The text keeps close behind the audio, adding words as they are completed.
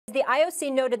The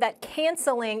IOC noted that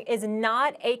canceling is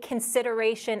not a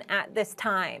consideration at this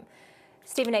time.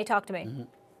 Stephen A., talk to me.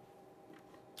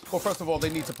 Well, first of all, they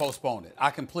need to postpone it. I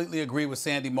completely agree with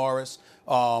Sandy Morris.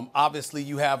 Obviously,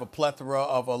 you have a plethora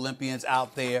of Olympians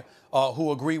out there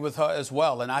who agree with her as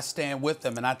well, and I stand with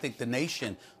them. And I think the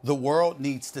nation, the world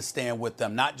needs to stand with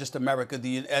them, not just America,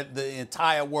 the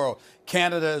entire world.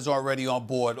 Canada is already on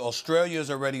board. Australia is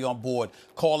already on board,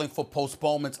 calling for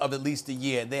postponements of at least a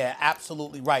year. They are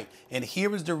absolutely right. And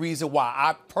here is the reason why.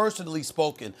 I've personally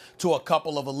spoken to a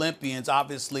couple of Olympians,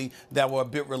 obviously, that were a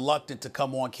bit reluctant to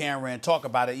come on camera and talk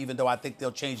about it, even though I think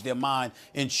they'll change their mind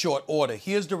in short order.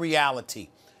 Here's the reality.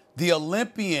 The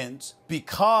Olympians,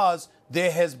 because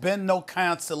there has been no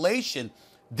cancellation,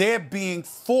 they're being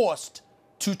forced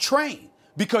to train.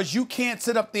 Because you can't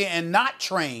sit up there and not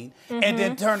train and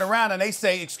then turn around and they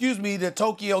say, excuse me, the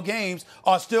Tokyo Games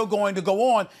are still going to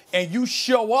go on, and you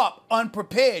show up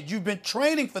unprepared. You've been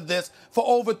training for this for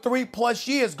over 3+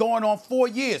 years, going on 4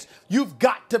 years. You've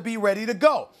got to be ready to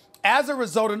go. As a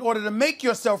result, in order to make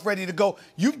yourself ready to go,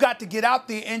 you've got to get out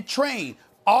there and train.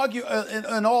 Argue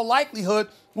in all likelihood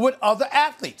with other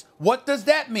athletes. What does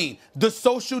that mean? The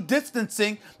social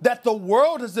distancing that the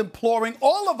world is imploring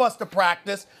all of us to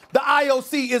practice, the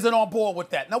IOC isn't on board with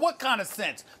that. Now, what kind of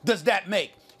sense does that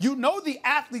make? You know the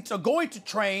athletes are going to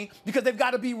train because they've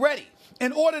got to be ready.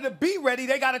 In order to be ready,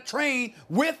 they got to train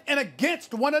with and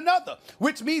against one another,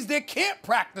 which means they can't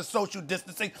practice social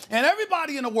distancing. And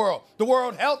everybody in the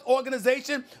World Health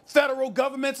Organization, federal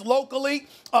governments locally,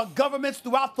 governments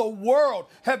throughout the world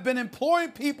have been imploring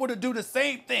people to do the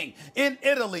same thing in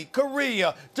Italy,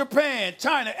 Korea, Japan,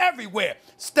 China, everywhere.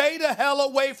 Stay the hell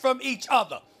away from each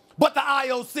other. But the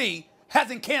IOC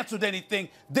hasn't canceled anything,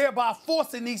 thereby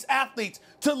forcing these athletes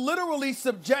to literally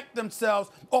subject themselves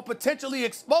or potentially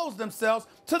expose themselves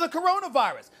to the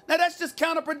coronavirus. Now, that's just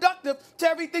counterproductive to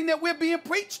everything that we're being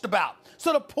preached about.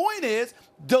 So the point is,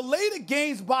 delay the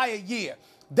games by a year.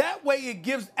 That way it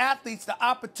gives athletes the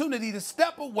opportunity to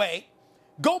step away,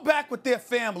 go back with their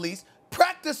families,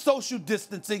 practice social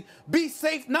distancing, be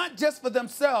safe not just for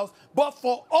themselves, but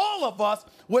for all of us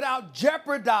without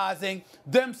jeopardizing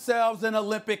themselves in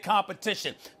Olympic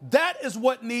competition. That is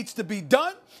what needs to be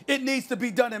done. It needs to be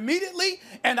done immediately,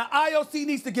 and the IOC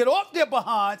needs to get off their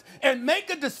behinds and make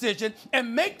a decision,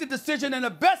 and make the decision in the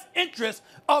best interest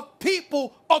of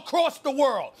people across the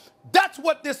world. That's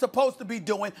what they're supposed to be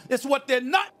doing. It's what they're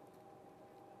not.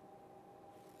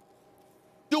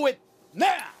 Do it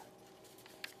now.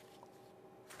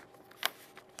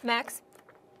 Max?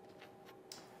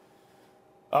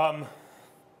 The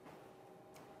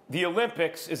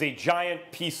Olympics is a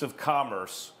giant piece of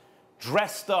commerce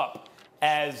dressed up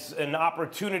as an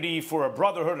opportunity for a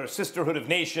brotherhood or sisterhood of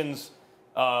nations,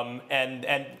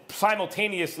 and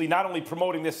simultaneously not only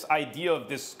promoting this idea of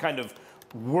this kind of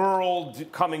world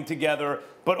coming together,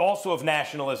 but also of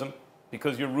nationalism,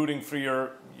 because you're rooting for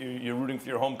your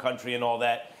home country and all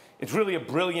that. It's really a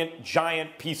brilliant,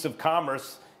 giant piece of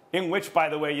commerce in which, by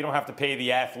the way, you don't have to pay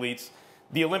the athletes.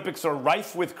 The Olympics are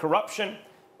rife with corruption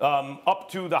up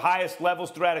to the highest levels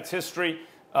throughout its history.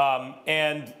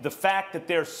 And the fact that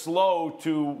they're slow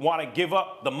to want to give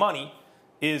up the money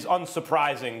is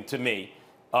unsurprising to me.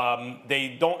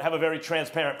 They don't have a very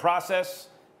transparent process,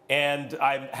 and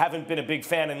I haven't been a big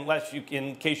fan,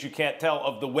 in case you can't tell,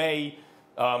 of the way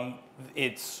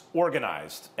it's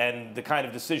organized and the kind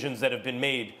of decisions that have been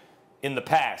made in the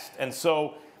past. And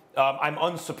so I'm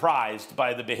unsurprised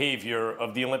by the behavior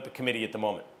of the Olympic Committee at the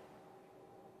moment.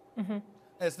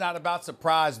 It's not about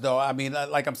surprise, though. I mean,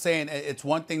 like I'm saying, it's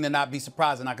one thing to not be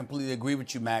surprised, and I completely agree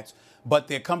with you, Max. But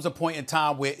there comes a point in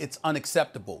time where it's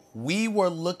unacceptable. We were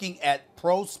looking at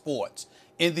pro sports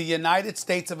in the United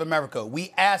States of America.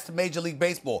 We asked Major League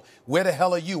Baseball, where the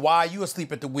hell are you? Why are you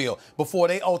asleep at the wheel? Before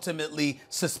they ultimately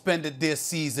suspended their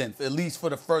season, at least for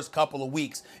the first couple of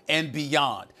weeks and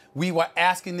beyond. We were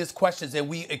asking these questions, and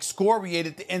we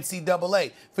excoriated the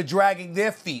NCAA for dragging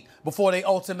their feet before they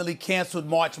ultimately canceled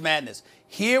March Madness.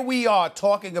 Here we are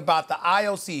talking about the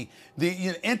IOC,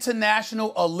 the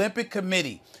International Olympic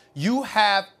Committee. You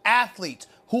have athletes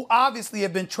who obviously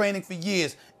have been training for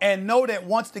years and know that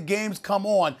once the games come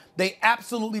on, they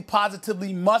absolutely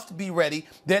positively must be ready.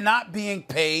 They're not being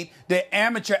paid. They're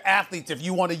amateur athletes, if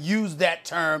you want to use that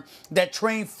term, that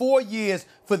train 4 years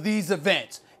for these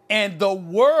events. And the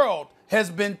world has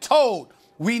been told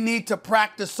we need to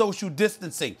practice social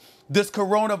distancing. This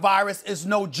coronavirus is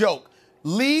no joke.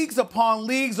 Leagues upon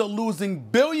leagues are losing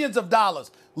billions of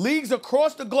dollars. Leagues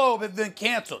across the globe have been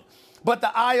canceled. But the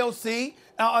IOC,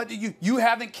 you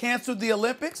haven't canceled the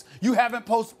Olympics. You haven't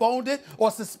postponed it or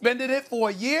suspended it for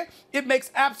a year. It makes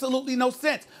absolutely no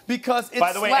sense because it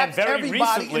slaps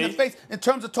everybody in the face in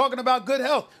terms of talking about good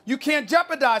health. You can't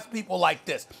jeopardize people like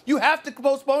this. You have to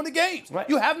postpone the games. Right.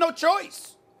 You have no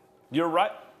choice. You're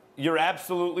right. You're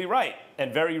absolutely right.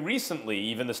 And very recently,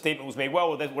 even the statement was made,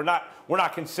 well, we're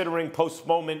not considering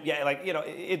postponement. Yeah, like, you know,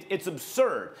 it's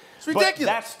absurd. It's ridiculous. But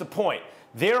that's the point.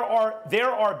 There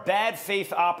are bad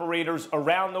faith operators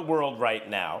around the world right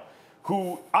now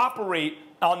who operate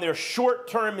on their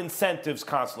short-term incentives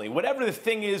constantly. Whatever the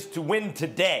thing is to win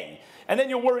today, and then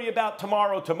you'll worry about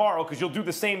tomorrow because you'll do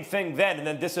the same thing then and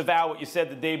then disavow what you said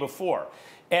the day before.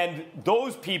 And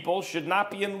those people should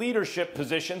not be in leadership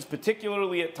positions,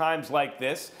 particularly at times like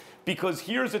this, because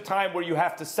here's a time where you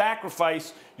have to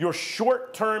sacrifice your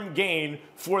short-term gain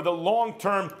for the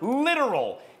long-term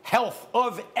literal health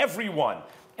of everyone.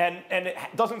 And it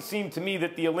doesn't seem to me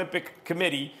that the Olympic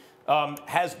Committee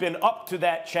has been up to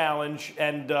that challenge,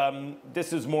 and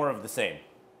this is more of the same.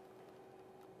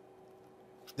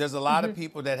 There's a lot of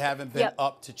people that haven't been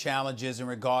up to challenges in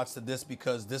regards to this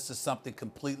because this is something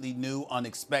completely new,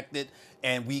 unexpected,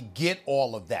 and we get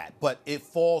all of that. But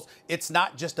it's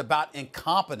not just about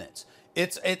incompetence.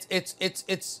 It's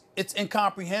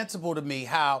incomprehensible to me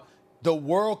how the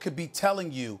world could be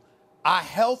telling you our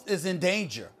health is in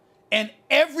danger, and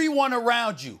everyone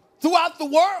around you throughout the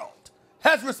world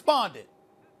has responded,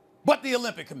 but the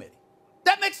Olympic Committee.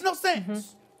 That makes no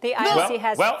sense. The IOC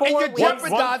has 4 and you're weeks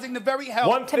jeopardizing the very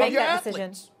health to make of your that athletes.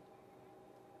 decision.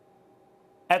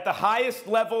 At the highest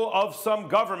level of some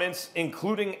governments,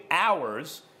 including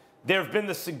ours, there have been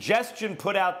the suggestion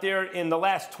put out there in the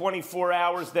last 24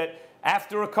 hours that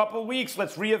after a couple weeks,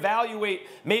 let's reevaluate.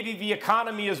 Maybe the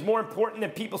economy is more important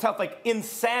than people's health, like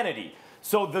insanity.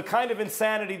 So the kind of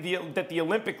insanity that the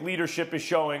Olympic leadership is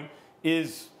showing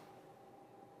is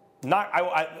not,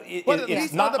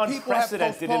 it's not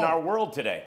unprecedented in our world today.